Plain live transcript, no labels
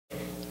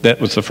That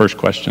was the first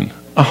question.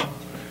 Oh,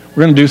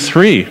 we're going to do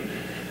 3.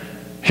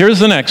 Here's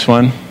the next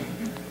one.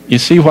 You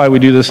see why we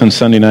do this on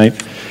Sunday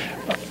night?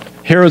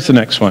 Here is the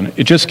next one.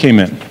 It just came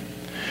in.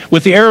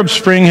 With the Arab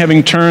Spring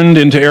having turned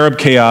into Arab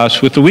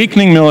chaos, with the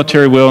weakening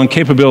military will and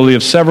capability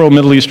of several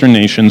Middle Eastern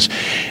nations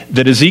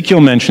that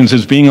Ezekiel mentions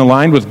as being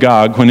aligned with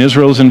Gog when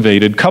Israel is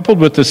invaded, coupled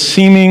with the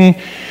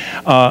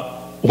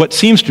what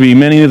seems to be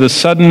the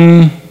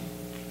sudden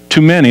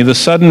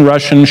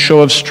Russian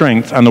show of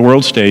strength on the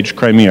world stage,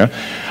 Crimea,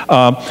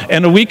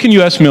 and a weakened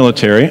U.S.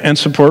 military and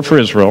support for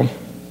Israel.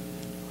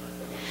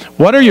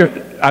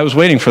 I was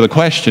waiting for the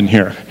question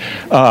here.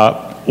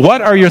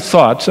 What are your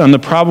thoughts on the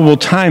probable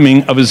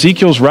timing of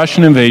Ezekiel's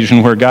Russian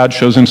invasion where God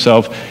shows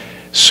himself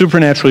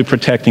supernaturally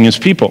protecting his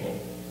people?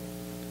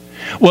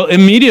 Well,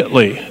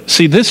 immediately,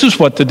 see, this is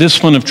what the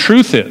discipline of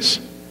truth is.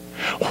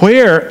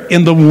 Where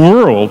in the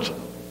world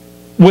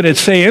would it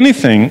say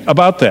anything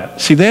about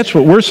that? See, that's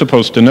what we're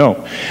supposed to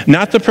know.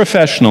 Not the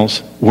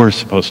professionals, we're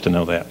supposed to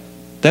know that.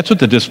 That's what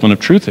the discipline of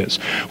truth is.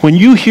 When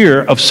you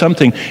hear of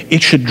something,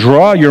 it should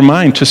draw your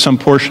mind to some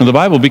portion of the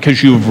Bible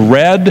because you've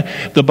read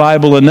the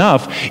Bible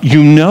enough.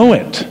 You know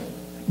it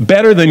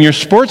better than your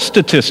sports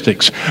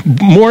statistics,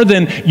 more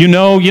than you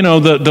know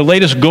the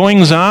latest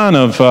goings-on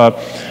of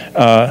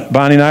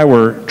Bonnie and I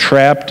were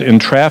trapped in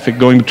traffic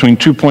going between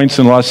 2 points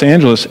in Los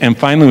Angeles, and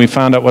finally we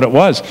found out what it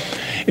was.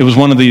 It was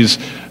one of these,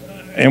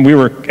 and we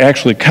were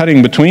actually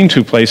cutting between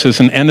 2 places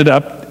and ended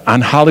up on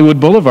Hollywood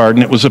Boulevard,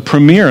 and it was a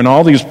premiere, and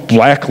all these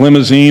black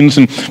limousines,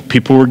 and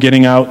people were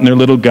getting out in their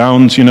little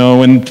gowns,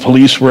 and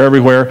police were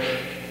everywhere.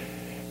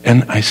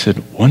 And I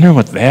said, wonder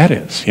what that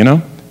is,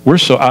 We're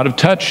so out of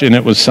touch, and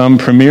it was some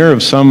premiere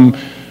of some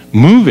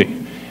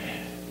movie.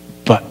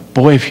 But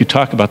boy, if you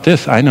talk about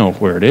this, I know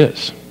where it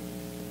is.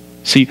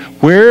 See,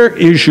 where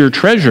is your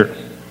treasure?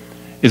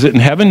 Is it in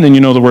heaven? Then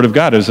you know the Word of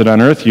God. Is it on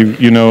earth?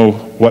 You know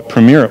what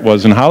premiere it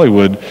was in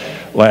Hollywood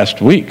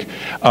last week.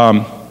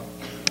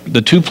 The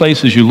 2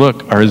 places you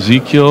look are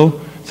Ezekiel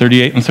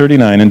 38 and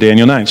 39 and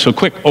Daniel 9. So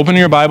quick, open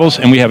your Bibles,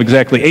 and we have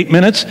exactly 8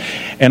 minutes,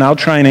 and I'll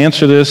try and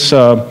answer this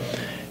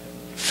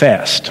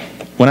fast.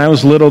 When I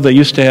was little, they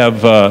used to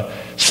have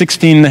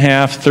 16 and a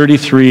half,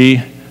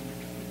 33,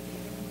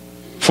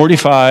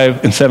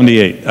 45, and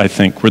 78, I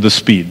think, were the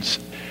speeds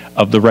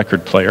of the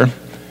record player,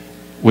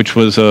 which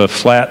was a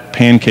flat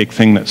pancake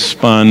thing that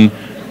spun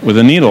with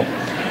a needle.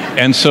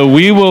 And so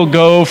we will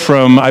go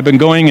from, I've been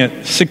going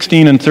at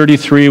 16 and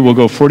 33, we'll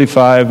go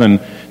 45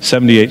 and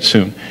 78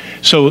 soon.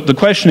 So the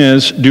question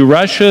is, do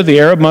Russia, the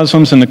Arab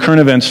Muslims, and the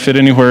current events fit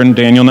anywhere in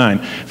Daniel 9?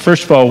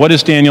 First of all, what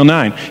is Daniel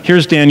 9?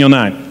 Here's Daniel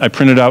 9. I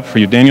printed out for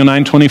you. Daniel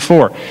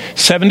 9:24.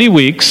 70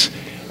 weeks,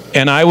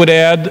 and I would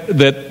add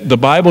that the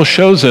Bible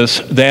shows us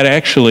that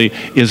actually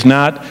is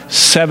not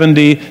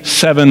 70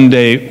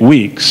 7-day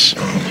weeks,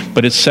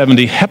 but it's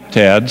 70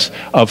 heptads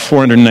of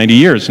 490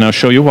 years. And I'll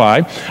show you why.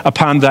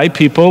 Upon thy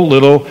people,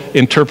 little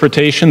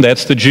interpretation,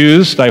 that's the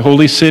Jews, thy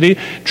holy city,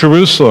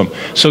 Jerusalem.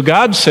 So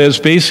God says,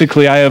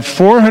 basically, I have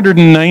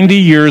 490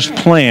 years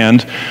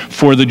planned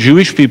for the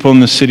Jewish people in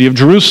the city of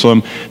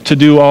Jerusalem to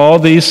do all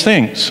these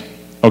things.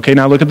 Okay,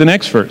 now look at the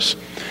next verse.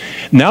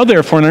 Now,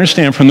 therefore, and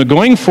understand, from the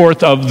going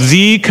forth of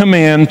the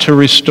command to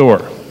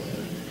restore.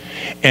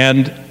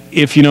 And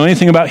if you know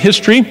anything about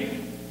history,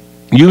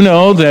 you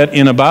know that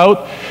in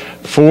about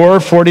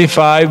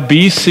 445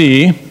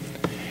 BC,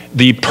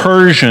 the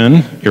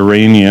Persian,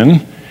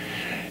 Iranian,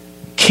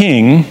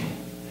 king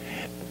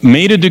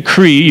made a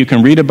decree. You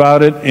can read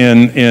about it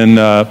in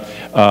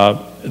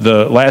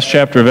the last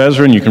chapter of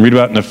Ezra, and you can read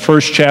about it in the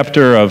first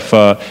chapter of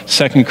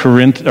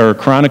 2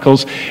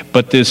 Chronicles.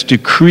 But this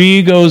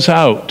decree goes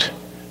out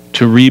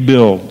to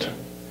rebuild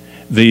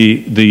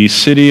the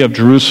city of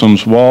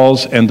Jerusalem's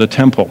walls and the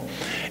temple.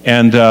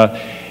 And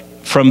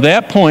from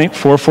that point,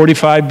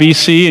 445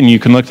 BC, and you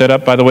can look that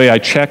up, by the way, I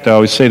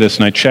always say this,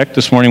 and I checked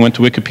this morning, went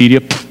to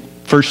Wikipedia,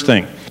 first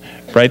thing,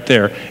 right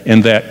there,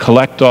 in that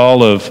collect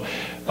all of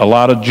a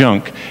lot of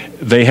junk.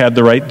 They had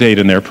the right date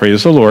in there,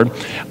 praise the Lord.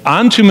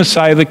 On to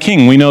Messiah the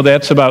King. We know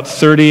that's about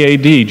 30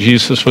 AD.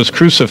 Jesus was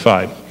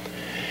crucified.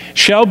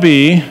 Shall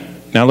be,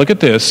 now look at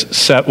this,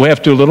 set. We have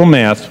to do a little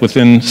math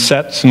within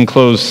sets and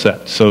closed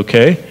sets,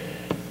 okay?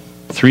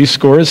 3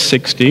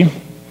 60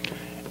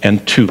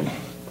 and 2.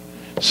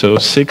 So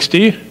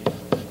 60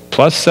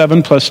 plus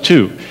 7 plus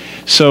 2.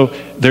 So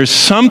there's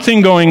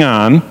something going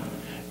on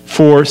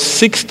for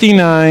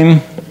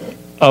 69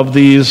 of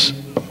these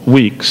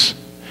weeks.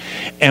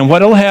 And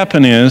what will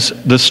happen is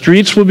the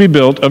streets will be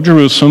built of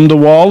Jerusalem, the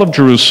wall of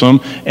Jerusalem,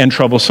 and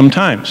troublesome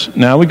times.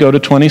 Now we go to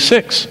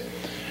 26.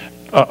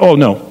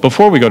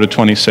 Before we go to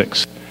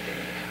 26.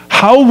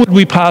 How would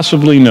we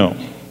possibly know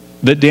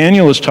that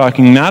Daniel is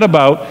talking not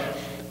about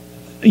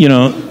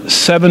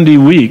 70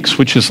 weeks,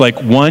 which is like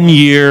 1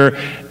 year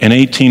and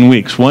 18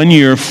 weeks. 1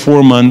 year,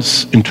 4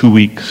 months, and 2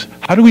 weeks.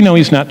 How do we know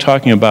he's not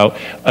talking about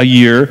a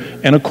year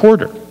and a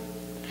quarter?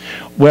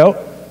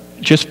 Well,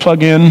 just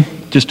plug in,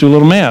 just do a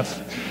little math.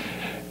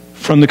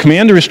 From the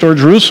command to restore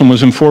Jerusalem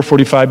was in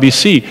 445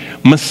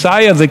 BC.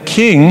 Messiah the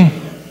King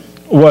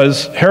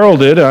was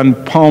heralded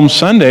on Palm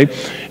Sunday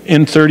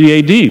in 30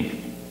 AD.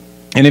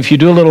 And if you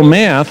do a little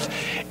math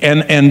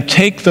and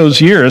take those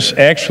years,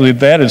 actually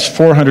that is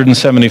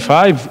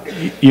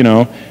 475,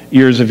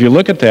 years if you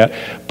look at that.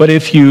 But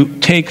if you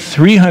take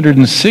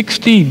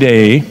 360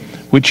 day,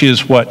 which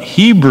is what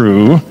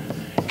Hebrew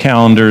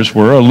calendars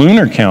were, a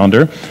lunar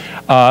calendar,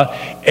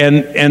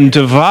 and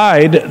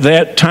divide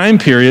that time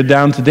period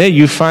down today,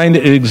 you find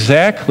it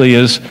exactly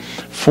as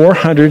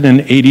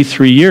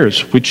 483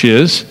 years, which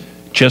is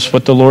just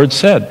what the Lord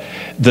said.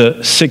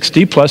 The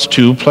 60 plus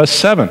 2 plus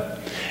 7.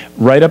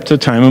 Right up to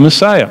the time of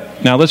Messiah.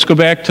 Now let's go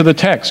back to the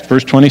text,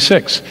 verse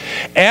 26.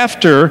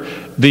 After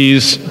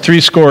these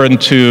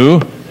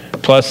 62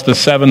 plus the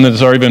 7 that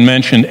has already been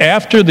mentioned,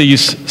 after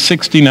these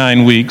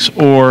 69 weeks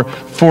or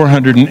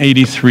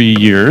 483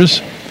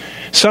 years,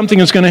 something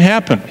is going to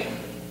happen.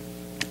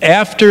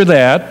 After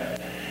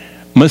that,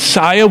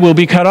 Messiah will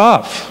be cut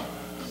off.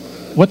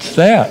 What's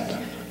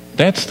that?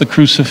 That's the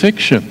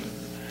crucifixion.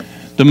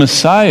 The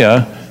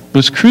Messiah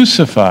was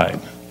crucified.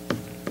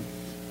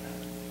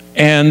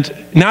 And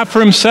not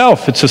for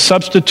himself. It's a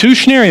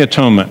substitutionary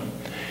atonement.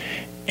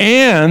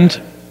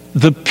 And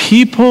the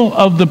people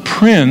of the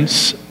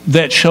prince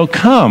that shall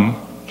come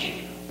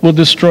will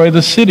destroy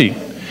the city.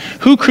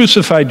 Who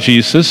crucified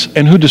Jesus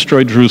and who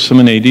destroyed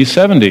Jerusalem in AD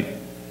 70?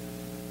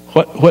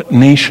 What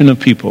nation of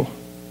people?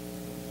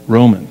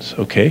 Romans,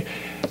 okay?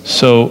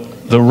 So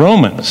the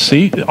Romans,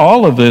 see,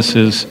 all of this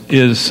is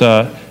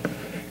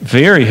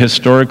very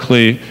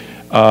historically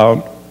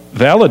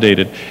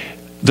validated.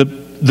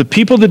 The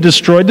people that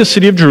destroyed the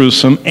city of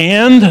Jerusalem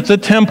and the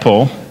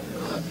temple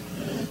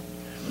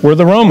were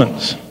the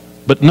Romans.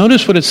 But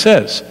notice what it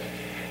says.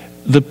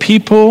 The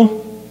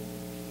people,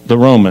 the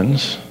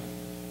Romans,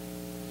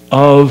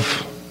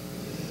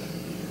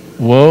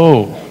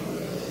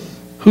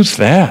 who's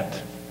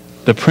that?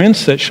 The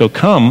prince that shall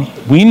come,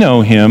 we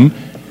know him,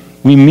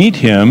 we meet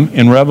him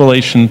in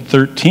Revelation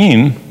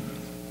 13,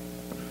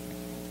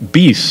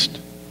 beast.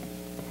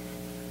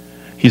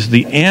 He's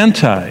the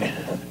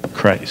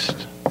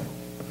Antichrist.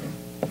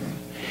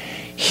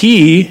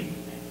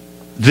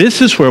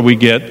 This is where we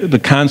get the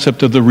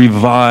concept of the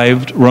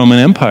revived Roman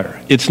Empire.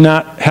 It's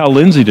not, Hal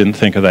Lindsey didn't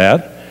think of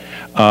that.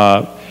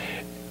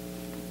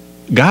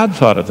 God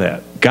thought of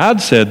that.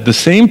 God said the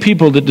same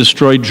people that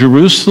destroyed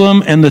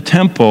Jerusalem and the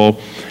temple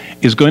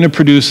is going to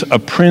produce a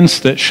prince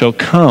that shall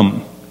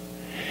come.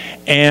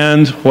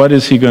 And what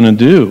is he going to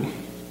do?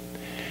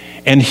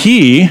 And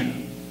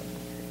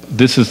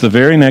this is the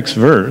very next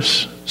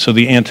verse, so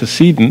the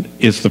antecedent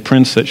is the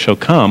prince that shall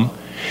come,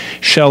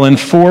 shall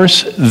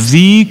enforce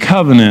the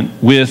covenant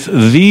with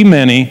the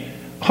many.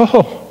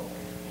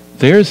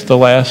 There's the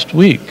last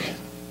week.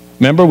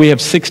 Remember, we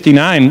have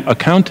 69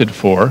 accounted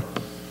for,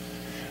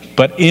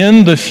 but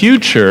in the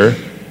future,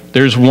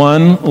 there's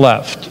one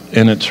left,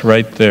 and it's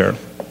right there.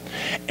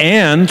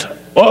 And,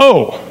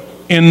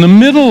 in the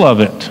middle of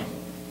it.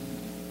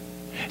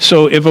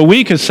 So if a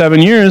week is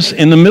 7 years,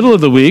 in the middle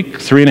of the week,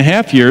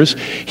 3.5 years,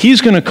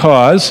 he's going to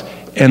cause,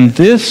 and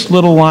this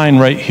little line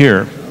right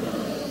here,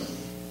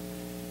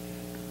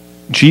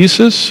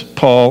 Jesus,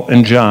 Paul,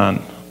 and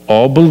John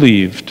all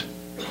believed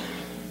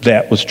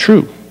that was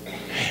true.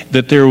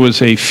 That there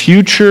was a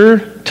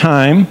future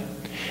time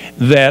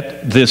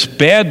that this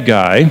bad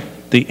guy,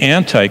 the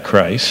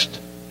Antichrist,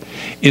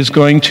 is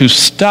going to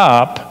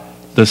stop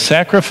the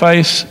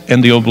sacrifice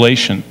and the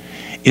oblation.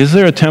 Is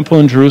there a temple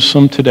in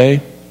Jerusalem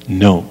today?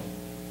 No.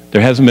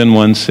 There hasn't been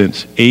one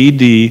since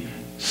AD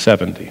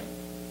 70.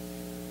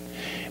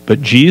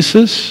 But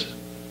Jesus,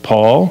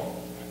 Paul,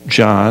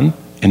 John,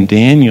 and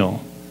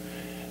Daniel,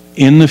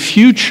 in the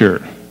future,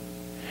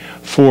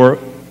 for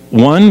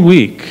 1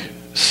 week,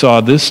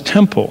 saw this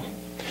temple.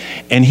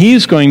 And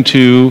he's going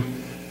to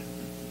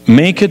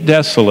make it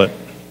desolate.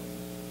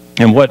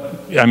 And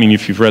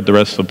if you've read the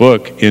rest of the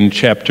book, in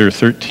chapter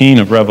 13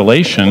 of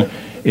Revelation,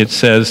 it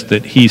says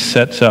that he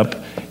sets up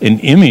an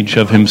image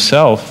of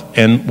himself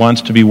and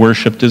wants to be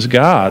worshipped as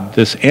God.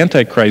 This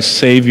Antichrist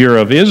savior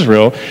of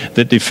Israel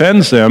that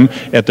defends them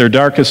at their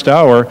darkest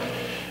hour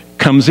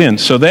comes in.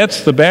 So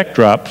that's the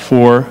backdrop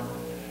for,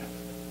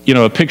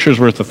 a picture's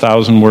worth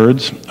 1,000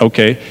 words.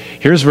 Okay,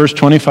 here's verse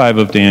 25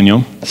 of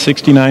Daniel,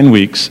 69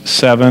 weeks,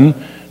 7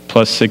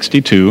 plus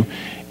 62.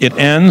 It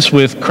ends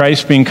with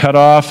Christ being cut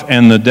off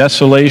and the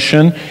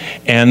desolation,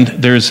 and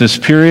there's this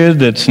period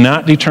that's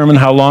not determined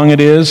how long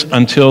it is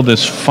until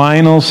this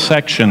final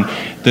section,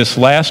 this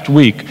last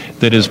week,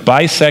 that is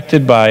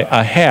bisected by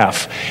a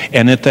half.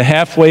 And at the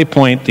halfway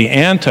point, the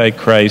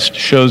Antichrist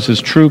shows his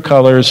true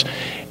colors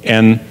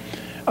and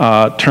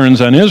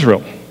turns on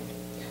Israel.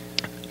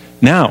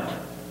 Now,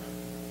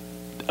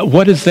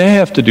 what does that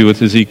have to do with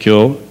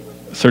Ezekiel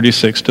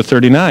 36 to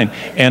 39?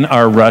 And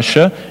are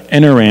Russia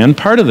and Iran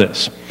part of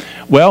this?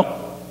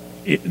 Well,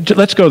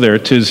 let's go there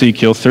to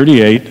Ezekiel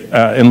 38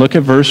 and look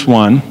at verse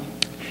 1.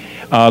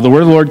 The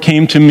word of the Lord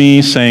came to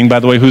me saying, by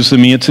the way, who's the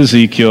me? It's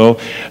Ezekiel.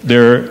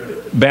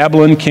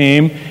 Babylon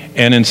came,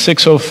 and in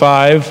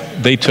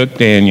 605, they took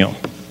Daniel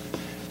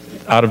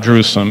out of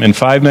Jerusalem. In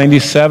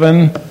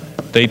 597,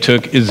 they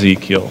took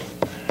Ezekiel.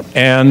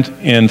 And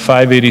in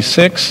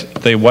 586,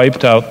 they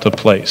wiped out the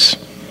place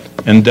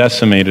and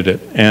decimated it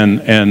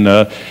and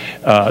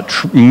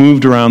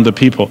moved around the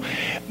people.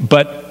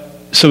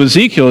 So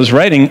Ezekiel is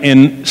writing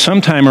in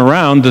sometime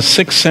around the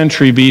 6th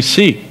century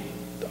BC.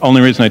 The only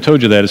reason I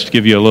told you that is to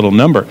give you a little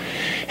number.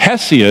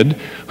 Hesiod,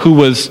 who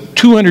was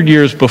 200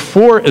 years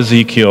before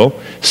Ezekiel,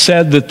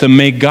 said that the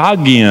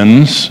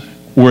Magogians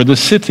were the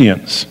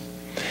Scythians.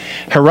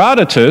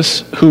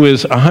 Herodotus, who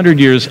is 100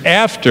 years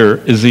after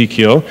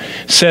Ezekiel,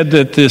 said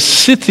that the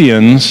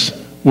Scythians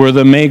were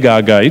the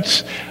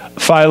Magogites.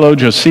 Philo,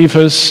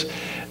 Josephus.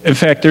 In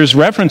fact, there's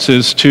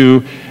references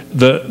to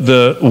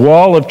the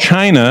wall of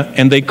China,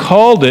 and they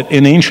called it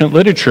in ancient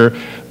literature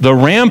the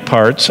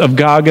ramparts of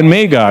Gog and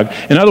Magog.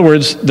 In other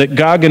words, that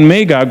Gog and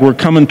Magog were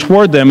coming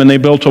toward them, and they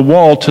built a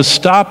wall to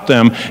stop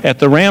them at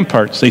the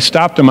ramparts. They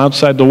stopped them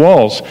outside the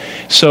walls.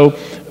 So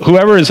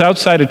whoever is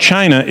outside of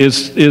China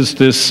is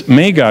this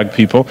Magog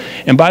people.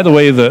 And by the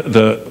way,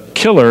 the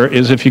killer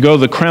is if you go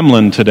to the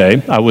Kremlin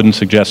today. I wouldn't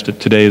suggest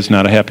it. Today is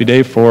not a happy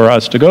day for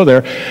us to go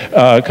there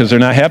because they're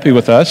not happy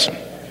with us.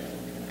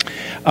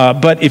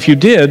 But if you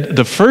did,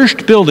 the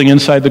first building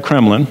inside the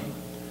Kremlin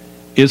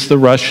is the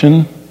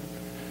Russian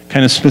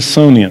kind of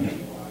Smithsonian.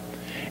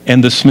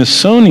 And the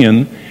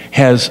Smithsonian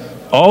has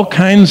all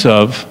kinds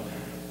of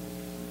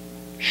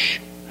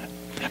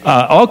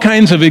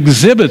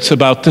exhibits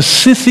about the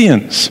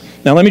Scythians.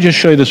 Now let me just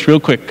show you this real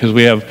quick because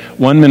we have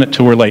 1 minute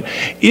till we're late.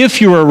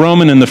 If you were a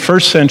Roman in the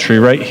 1st century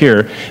right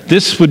here,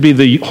 this would be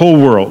the whole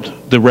world,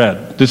 the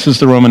red. This is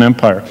the Roman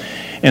Empire.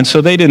 And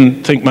so they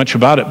didn't think much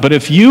about it. But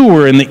if you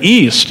were in the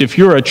East, if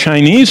you're a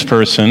Chinese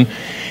person,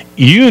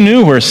 you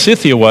knew where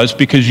Scythia was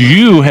because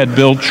you had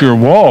built your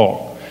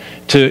wall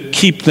to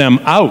keep them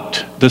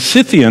out. The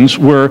Scythians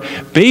were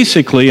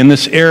basically in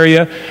this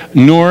area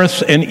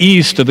north and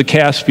east of the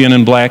Caspian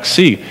and Black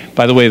Sea.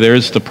 By the way,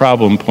 there's the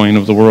problem point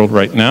of the world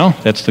right now.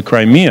 That's the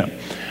Crimea.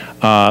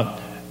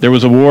 There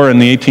was a war in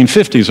the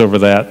 1850s over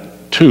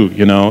that too.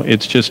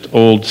 It's just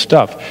old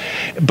stuff.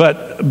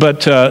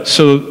 But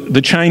so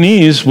the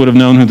Chinese would have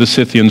known who the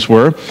Scythians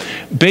were.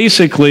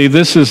 Basically,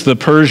 this is the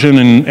Persian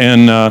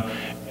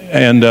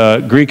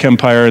and Greek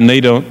Empire, and they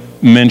don't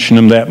mention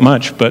them that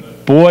much.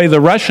 But boy,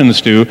 the Russians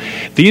do.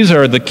 These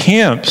are the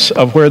camps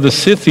of where the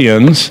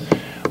Scythians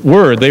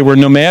were. They were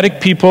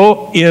nomadic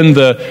people in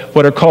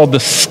what are called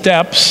the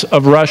steppes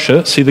of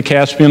Russia. See the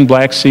Caspian,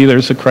 Black Sea,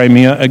 there's the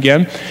Crimea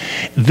again.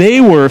 They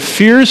were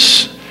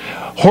fierce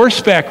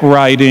horseback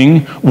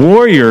riding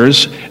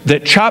warriors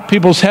that chopped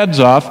people's heads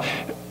off,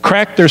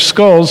 cracked their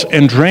skulls,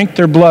 and drank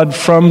their blood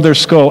from their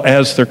skull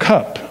as their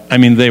cup. I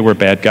mean, they were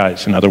bad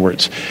guys, in other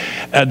words.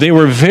 They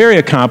were very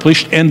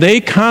accomplished, and they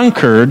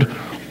conquered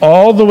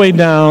all the way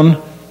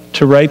down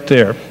to right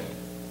there.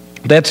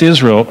 That's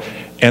Israel,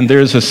 and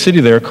there's a city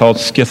there called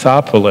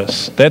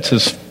Scythopolis. That's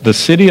the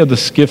city of the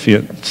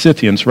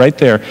Scythians right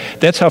there.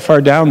 That's how far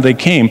down they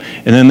came,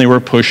 and then they were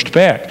pushed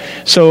back.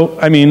 So,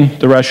 I mean,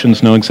 the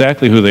Russians know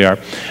exactly who they are.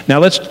 Now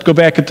let's go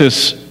back at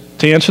this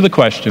to answer the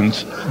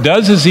questions.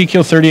 Does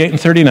Ezekiel 38 and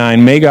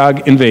 39,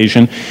 Magog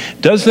invasion,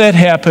 does that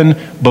happen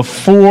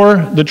before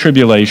the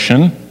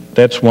tribulation?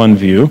 That's one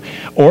view.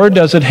 Or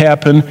does it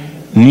happen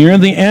near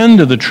the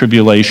end of the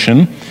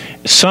tribulation?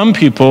 Some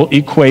people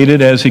equate it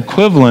as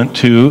equivalent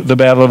to the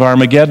Battle of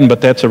Armageddon, but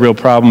that's a real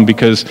problem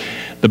because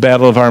the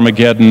Battle of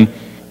Armageddon,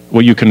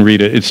 well, you can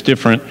read it. It's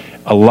different.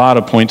 A lot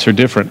of points are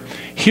different.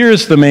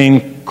 Here's the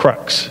main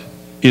crux.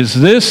 Is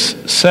this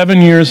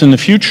 7 years in the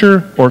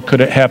future, or could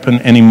it happen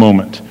any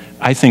moment?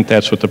 I think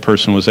that's what the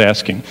person was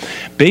asking.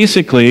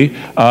 Basically,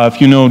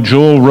 if you know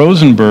Joel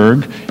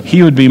Rosenberg,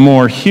 he would be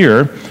more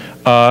here.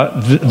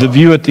 The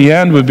view at the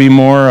end would be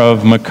more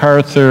of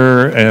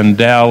MacArthur and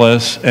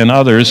Dallas and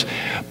others.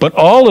 But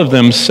all of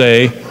them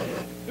say,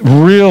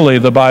 really,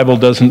 the Bible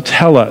doesn't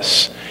tell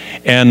us.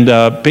 And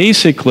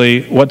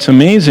basically, what's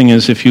amazing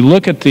is if you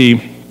look at the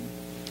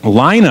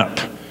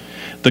lineup,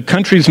 the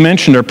countries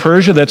mentioned are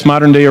Persia, that's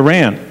modern-day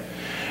Iran,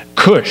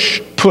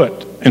 Cush,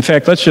 Put. In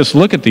fact, let's just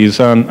look at these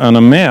on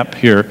a map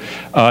here.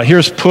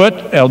 Here's Put,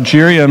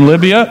 Algeria and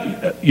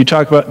Libya. You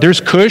talk about,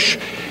 there's Cush,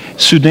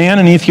 Sudan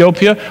and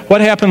Ethiopia.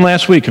 What happened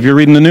last week if you're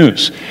reading the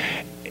news?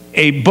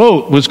 A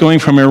boat was going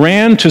from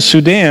Iran to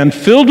Sudan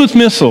filled with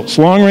missiles,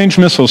 long-range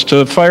missiles,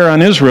 to fire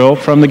on Israel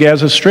from the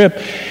Gaza Strip.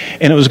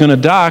 And it was going to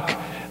dock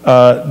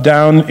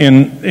down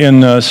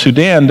in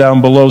Sudan,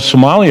 down below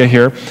Somalia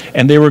here,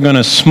 and they were going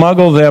to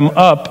smuggle them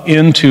up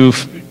into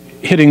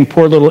hitting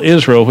poor little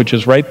Israel, which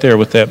is right there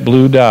with that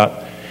blue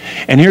dot.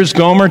 And here's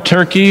Gomer,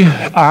 Turkey,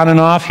 on and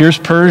off. Here's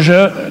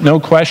Persia, no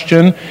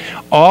question.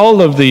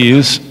 All of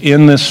these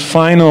in this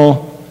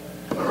final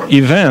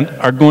event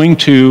are going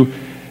to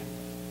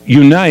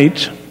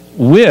unite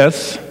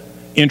with,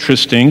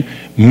 interesting,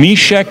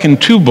 Meshech and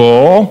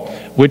Tubal,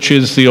 which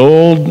is the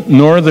old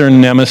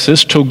northern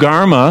nemesis,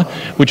 Togarmah,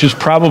 which is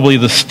probably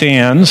the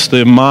Stans,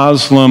 the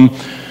Muslim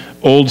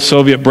old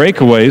Soviet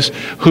breakaways,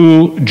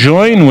 who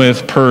join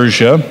with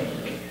Persia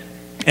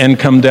and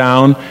come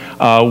down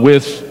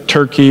with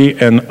Turkey,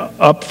 and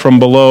up from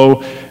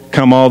below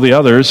come all the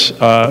others,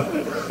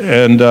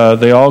 and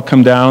they all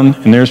come down,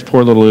 and there's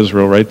poor little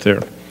Israel right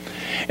there.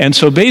 And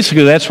so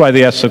basically that's why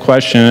they asked the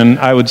question, and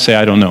I would say,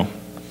 I don't know.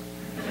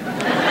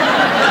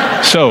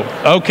 So,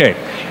 okay,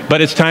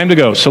 but it's time to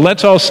go. So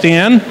let's all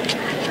stand.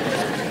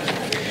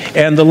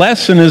 And the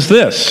lesson is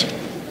this.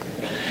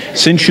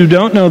 Since you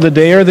don't know the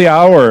day or the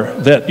hour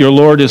that your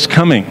Lord is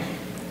coming,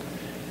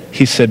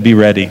 he said, be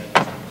ready.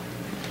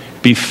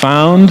 Be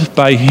found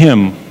by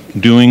him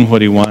doing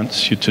what he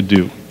wants you to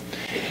do.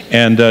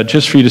 And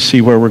just for you to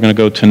see where we're going to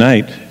go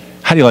tonight,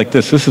 how do you like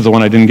this? This is the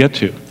one I didn't get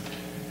to.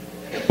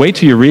 Wait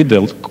till you read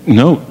the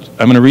note.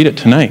 I'm going to read it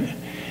tonight.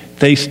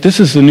 This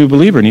is the new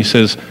believer, and he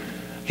says,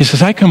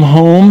 I come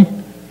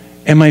home,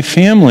 and my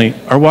family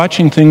are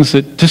watching things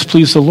that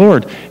displease the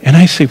Lord. And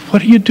I say,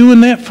 what are you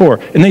doing that for?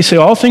 And they say,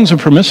 all things are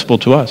permissible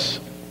to us.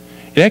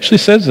 It actually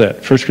says that,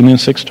 1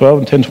 Corinthians 6:12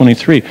 and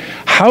 10:23.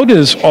 How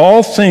does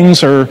all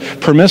things are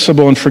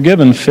permissible and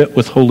forgiven fit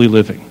with holy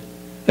living?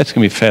 That's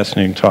going to be a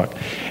fascinating talk.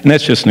 And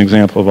that's just an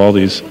example of all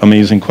these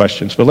amazing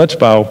questions. But let's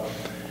bow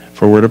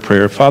for a word of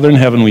prayer. Father in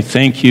heaven, we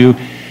thank you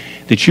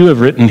that you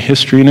have written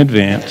history in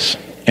advance,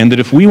 and that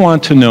if we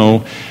want to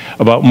know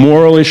about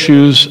moral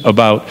issues,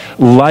 about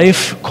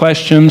life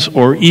questions,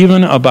 or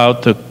even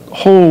about the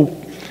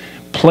whole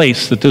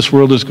place that this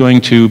world is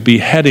going to be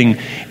heading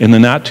in the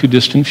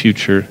not-too-distant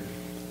future,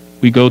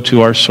 we go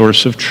to our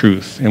source of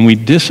truth, and we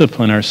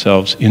discipline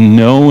ourselves in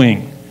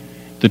knowing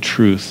the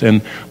truth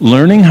and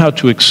learning how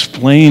to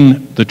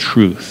explain the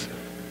truth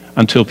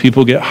until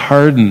people get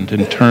hardened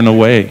and turn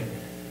away.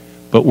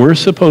 But we're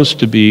supposed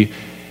to be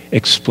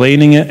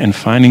explaining it and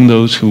finding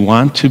those who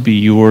want to be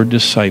your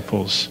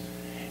disciples.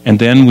 And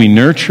then we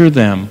nurture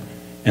them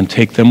and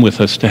take them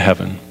with us to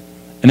heaven.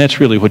 And that's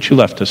really what you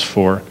left us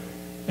for.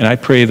 And I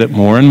pray that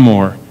more and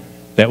more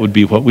that would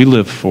be what we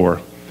live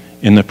for.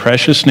 In the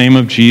precious name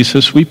of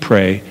Jesus we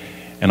pray.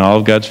 And all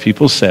of God's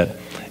people said,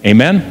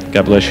 amen.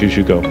 God bless you as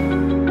you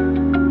go.